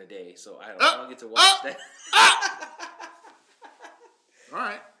work during the day, so I don't get to watch that. All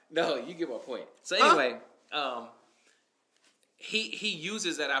right. No, you get my point. So anyway, he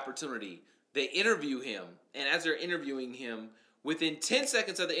uses that opportunity. They interview him, and as they're interviewing him, within 10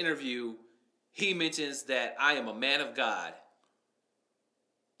 seconds of the interview, he mentions that I am a man of God,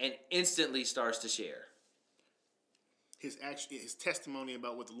 and instantly starts to share. his testimony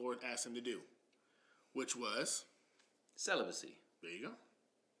about what the Lord asked him to do, which was celibacy. There you go.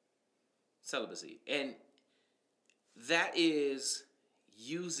 Celibacy. And that is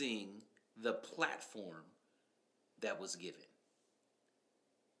using the platform that was given.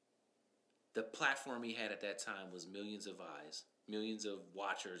 The platform he had at that time was millions of eyes, millions of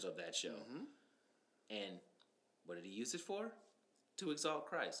watchers of that show. Mm-hmm. And what did he use it for? To exalt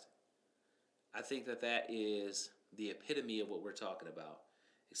Christ. I think that is the epitome of what we're talking about.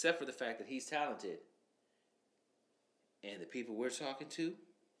 Except for the fact that he's talented. And the people we're talking to,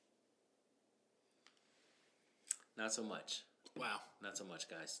 not so much. Wow. Not so much,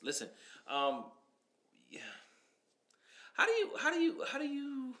 guys. Listen, yeah. How do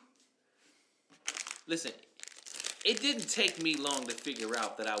you listen, it didn't take me long to figure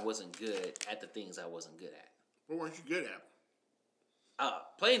out that I wasn't good at the things I wasn't good at. What weren't you good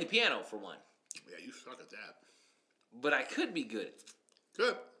at? Playing the piano, for one. Yeah, you suck at that. But I could be good.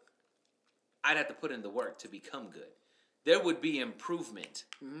 Good. I'd have to put in the work to become good. There would be improvement.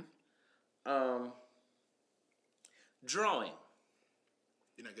 Mm-hmm. Drawing.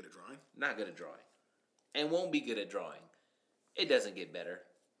 You're not good at drawing? Not good at drawing. And won't be good at drawing. It doesn't get better.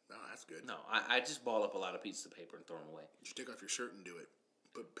 No, that's good. No, I just ball up a lot of pieces of paper and throw them away. You should take off your shirt and do it.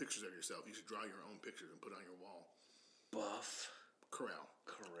 Put pictures of yourself. You should draw your own pictures and put it on your wall. Buff. Corral.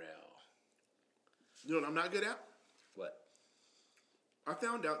 You know what I'm not good at? What? I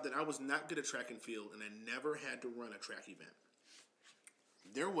found out that I was not good at track and field, and I never had to run a track event.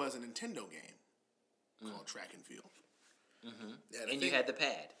 There was a Nintendo game called Track and Field. Mm-hmm. And you had the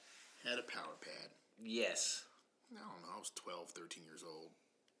pad. Had a power pad. Yes. I don't know. I was 12, 13 years old.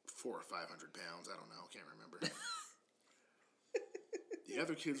 400 or 500 pounds. I don't know. Can't remember. The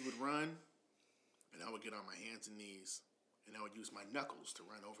other kids would run, and I would get on my hands and knees, and I would use my knuckles to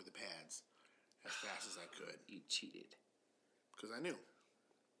run over the pads as fast as I could. You cheated. Because I knew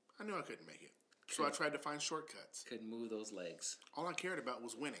I couldn't make it. So I tried to find shortcuts. Couldn't move those legs. All I cared about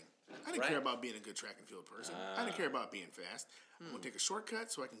was winning. I didn't care about being a good track and field person. I didn't care about being fast. I'm going to take a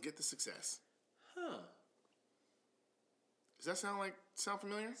shortcut so I can get the success. Huh. Does that sound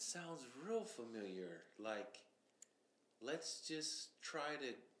familiar? Sounds real familiar. Like, let's just try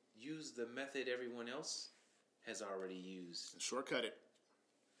to use the method everyone else has already used. And shortcut it.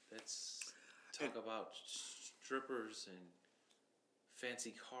 Let's talk about strippers and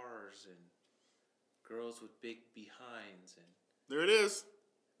fancy cars and girls with big behinds and there it is.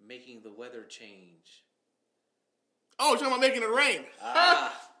 Making the weather change. Oh, you're talking about making it rain.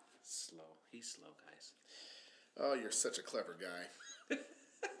 Slow. He's slow, guys. Oh, you're such a clever guy.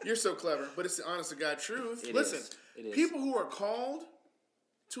 You're so clever, but it's the honest to God truth. It Listen, is. People who are called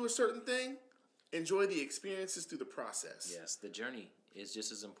to a certain thing enjoy the experiences through the process. Yes, the journey is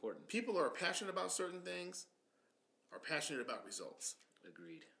just as important. People who are passionate about certain things are passionate about results.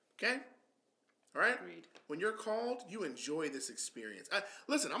 Agreed. Okay? All right? Agreed. When you're called, you enjoy this experience.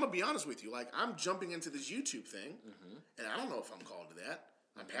 Listen, I'm going to be honest with you. Like, I'm jumping into this YouTube thing, and I don't know if I'm called to that.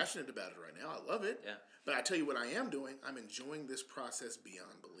 I'm passionate about it right now. I love it. Yeah. But I tell you what I am doing. I'm enjoying this process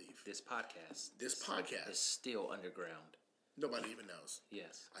beyond belief. This podcast. This podcast is still underground. Nobody even knows.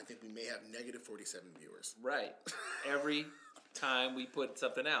 Yes. I think we may have negative 47 viewers. Right. Every time we put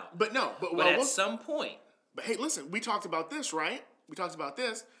something out. But at some point. But hey, listen, we talked about this, right? We talked about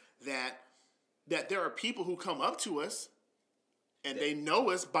this, that there are people who come up to us and they know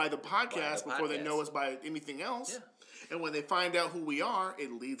us by the podcast before they know us by anything else. Yeah. And when they find out who we are,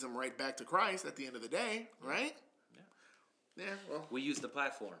 it leads them right back to Christ at the end of the day, right? Yeah. Yeah, well. We use the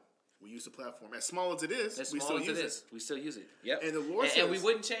platform. We use the platform. As small as it is, we still use it. We still use it. Yep. And the Lord says... And we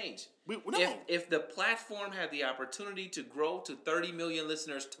wouldn't change. No. If the platform had the opportunity to grow to 30 million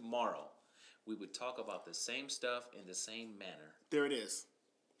listeners tomorrow, we would talk about the same stuff in the same manner. There it is.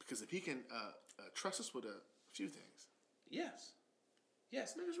 Because if he can trust us with a few things. Yes.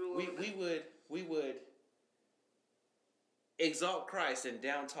 We would exalt Christ and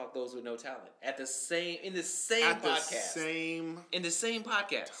down talk those with no talent in the same podcast. In the same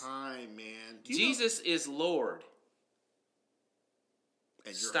podcast. Time, man. Jesus is Lord.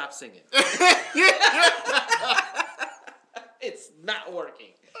 And stop singing. It's not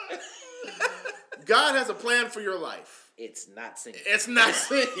working. God has a plan for your life. It's not singing. It's not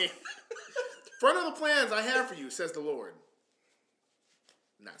singing. For none of the plans I have for you, says the Lord.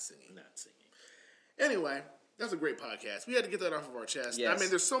 Not singing. Anyway, that's a great podcast. We had to get that off of our chest. Yes. I mean,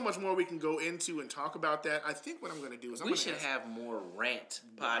 there's so much more we can go into and talk about that. I think what I'm going to do is we should have more rant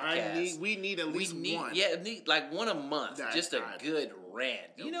podcasts. We need at least one. Yeah, like one a month. Just a good rant.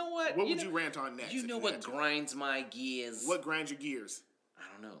 You know what? What would you rant on next? You know what grinds my gears? What grinds your gears? I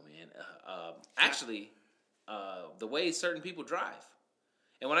don't know, man. Actually, the way certain people drive.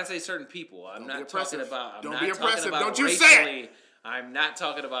 And when I say certain people, I'm not talking about. Don't be oppressive. Don't you say it. I'm not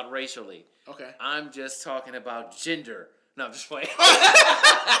talking about racially. Okay. I'm just talking about gender. No, I'm just playing.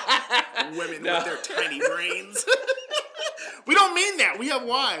 Women with their tiny brains. We don't mean that. We have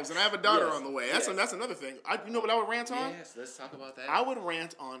wives, and I have a daughter on the way. That's another thing. You know what I would rant on? Yes, let's talk about that. I would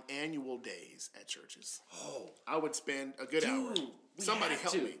rant on annual days at churches. Oh. I would spend a good hour. Somebody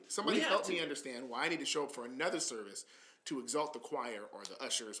help me. Somebody help me understand why I need to show up for another service to exalt the choir or the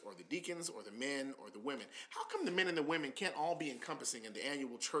ushers or the deacons or the men or the women. How come the men and the women can't all be encompassing in the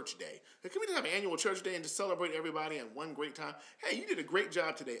annual church day? Can we just have an annual church day and just celebrate everybody in one great time? Hey, you did a great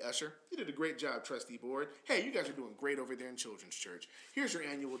job today, usher. You did a great job, trustee board. Hey, you guys are doing great over there in children's church. Here's your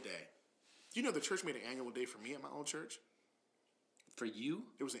annual day. Do you know the church made an annual day for me at my old church? For you?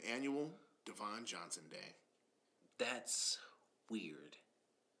 It was an annual Devon Johnson Day. That's weird.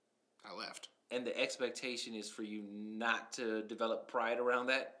 I left. And the expectation is for you not to develop pride around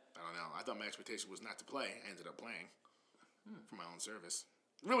that? I don't know. I thought my expectation was not to play. I ended up playing for my own service.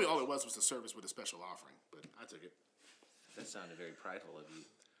 Really, all it was a service with a special offering, but I took it. That sounded very prideful of you.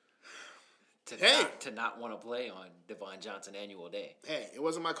 To not want to play on Devon Johnson Annual Day. Hey, it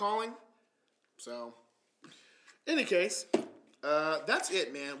wasn't my calling. So, in any case, that's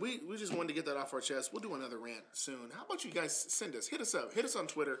it, man. We just wanted to get that off our chest. We'll do another rant soon. How about you guys hit us up. Hit us on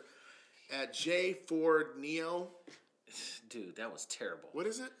Twitter at JFordNeo. Dude, that was terrible. What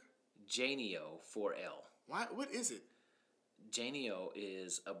is it? JNeo4L. Why? What is it? JNeo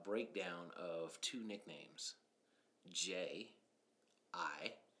is a breakdown of two nicknames. J,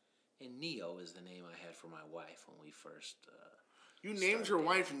 I, and Neo is the name I had for my wife when we first You named your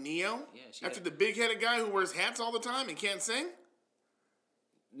wife Neo? Yeah. After the big-headed guy who wears hats all the time and can't sing?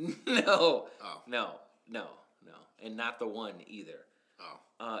 No. Oh. No. And not the one either.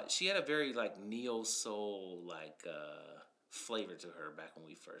 Oh. She had a very neo-soul flavor to her back when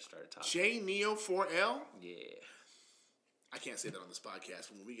we first started talking. JNeo4L? Yeah. I can't say that on this podcast,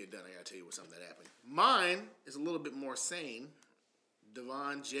 but when we get done, I gotta tell you something that happened. Mine is a little bit more sane.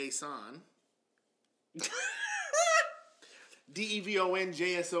 Devon J. Son.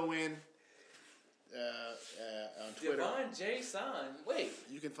 DEVONJSON on Twitter. Devon J. Son. Wait.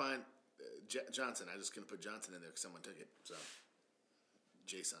 You can find Johnson. I just couldn't put Johnson in there because someone took it. So,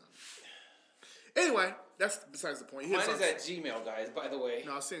 Jason. Anyway, that's besides the point. Mine is at Gmail, guys, by the way.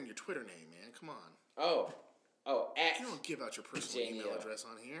 No, I was saying your Twitter name, man. Come on. Oh, at You don't give out your personal JNeo. email address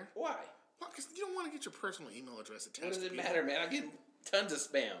on here. Why? Well, because you don't want to get your personal email address attached What does to it people. matter, man? I get tons of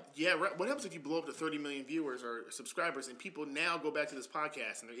spam. Yeah, right. What happens if you blow up to 30 million viewers or subscribers and people now go back to this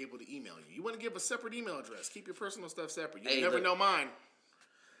podcast and they're able to email you? You want to give a separate email address. Keep your personal stuff separate. You never know mine.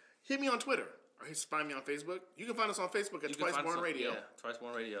 Hit me on Twitter or find me on Facebook. You can find us on Facebook at Twice Born Radio. Yeah, Twice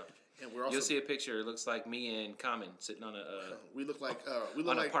Born Radio. And we're also, you'll see a picture. It looks like me and Common sitting on a we look like a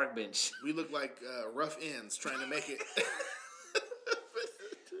park bench. We look like rough ends trying to make it.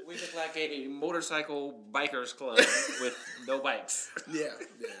 We look like a motorcycle bikers club with no bikes. Yeah,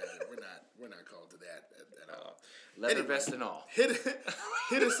 we're not called to that at all. Leather vest and all. Hit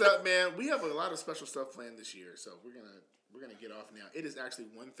us up, man. We have a lot of special stuff planned this year, so we're gonna get off now. It is actually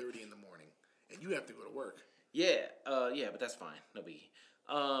 1:30 in the morning, and you have to go to work. Yeah, but that's fine. No biggie.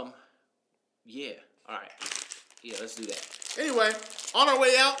 Yeah. All right. Yeah, let's do that. Anyway, on our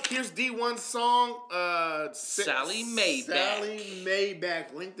way out, here's D1's song, Sally Mae Sally Mae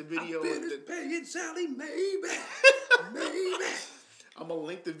back. Link the video. Paying Sally Mae back. I'm going to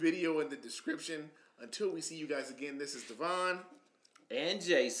link the video in the description. Until we see you guys again, this is Devon. And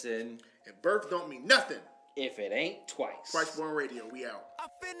Jason. And birth don't mean nothing if it ain't twice. Twice Born Radio, we out. I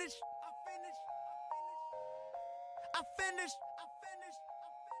finished.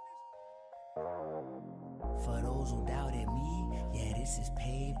 For those who doubted me, yeah, this is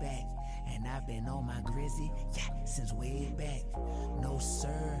payback. And I've been on my grizzy, yeah, since way back. No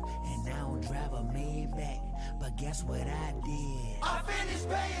sir, and I don't drive a Maybach. But guess what I did? I finished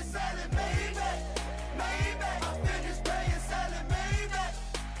paying, selling Maybach. I finished paying, selling Maybach.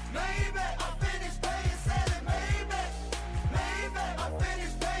 I finished paying, selling Maybach. I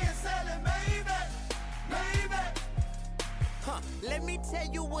finished paying, selling Maybach. Let me tell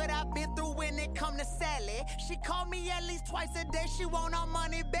you what I've been through when it come to Sally. She call me at least twice a day, she want our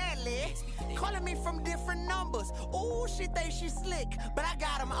money badly. Calling me from different numbers, ooh, she think she slick. But I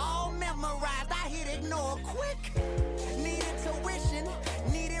got them all memorized, I hit ignore quick. Needed tuition,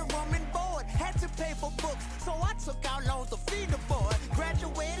 needed room and board. Had to pay for books, so I took out loans to feed the boy.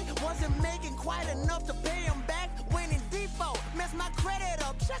 Graduated, wasn't making quite enough to pay him back. Went in default, messed my credit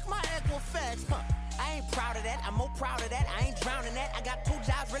up, check my Equifax. I ain't proud of that, I'm more proud of that. I ain't drowning that. I got 2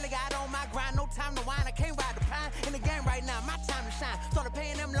 jobs, really got on my grind. No time to whine, I can't ride the line. In the game right now, my time to shine. Started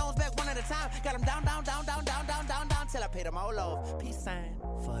paying them loans back one at a time. Got them down, till I paid them all off. Peace sign.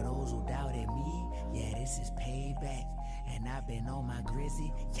 For those who doubted me, yeah, this is payback. And I've been on my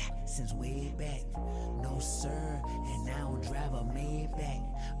grizzy, yeah, since way back. No sir, and I don't drive a Maybach.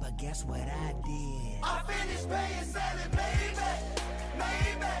 But guess what I did? I finished paying, selling Maybach.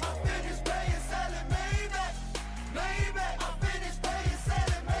 Maybach. I finished paying, selling Maybach. Maybach. I finished paying,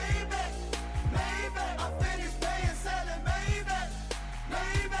 selling Maybach. Maybach. I finished paying, selling Maybach.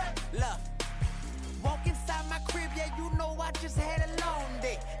 Maybach. Look, walk inside my crib, yeah, you know I just had a long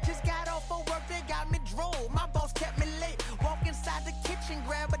day. Just got off of work, they got me drove. My boss kept me late. Walk inside the kitchen,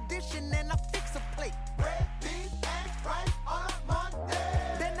 grab a dish, and then I fix a plate. Bread, beans, and rice on a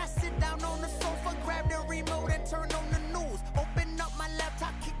Monday. Then I sit down on the sofa, grab the remote, and turn on the news. Open up my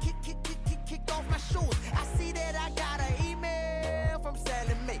laptop, kick off my shoes. I see that I got an email from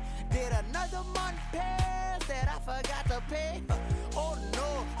Selling Me. Did another month pass that I forgot to pay? Oh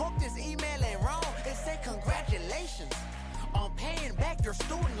no, hope this email ain't wrong. It said congratulations on paying back your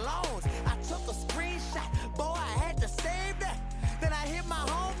student loans. I took a screenshot, boy, I had to save that. Then I hit my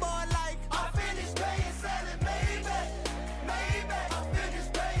homeboy like, I finished paying, selling Maybach. Maybach. I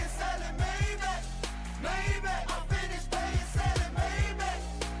finished paying, selling Maybach. Maybach. I finished paying, selling Maybach.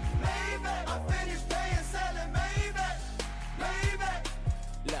 Maybach. I finished paying, selling Maybach. Maybach.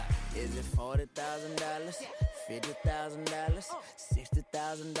 look, is it $40,000, $50,000,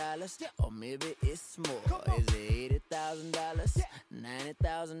 $60,000, or maybe it's more? Is it $80,000,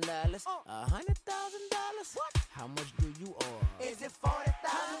 $90,000, $100,000? How much do you owe? Is it $40,000,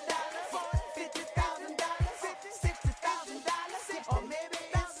 $50,000, $60,000, or maybe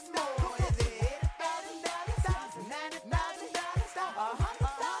it's more? Is it $80,000, $90,000, $100,000?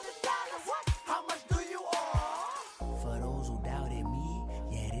 How much do you owe? For those who doubted me,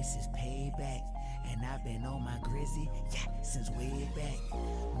 yeah, this is payback. And I've been on my grizzy, yeah, since way back.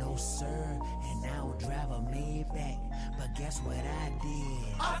 No sir, and I don't drive a Maybach. But guess what I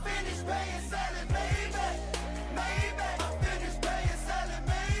did? I finished paying, selling Maybach. Maybach. I finished paying, selling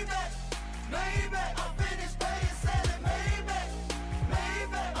Maybach. Maybach. I finished paying, selling Maybach.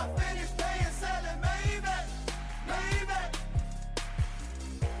 Maybach. I finished paying, selling Maybach. Maybach.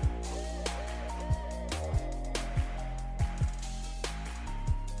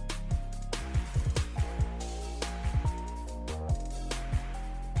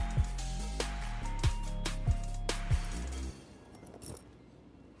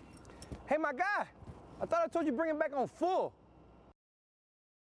 Hey, my guy, I thought I told you bring him back on full.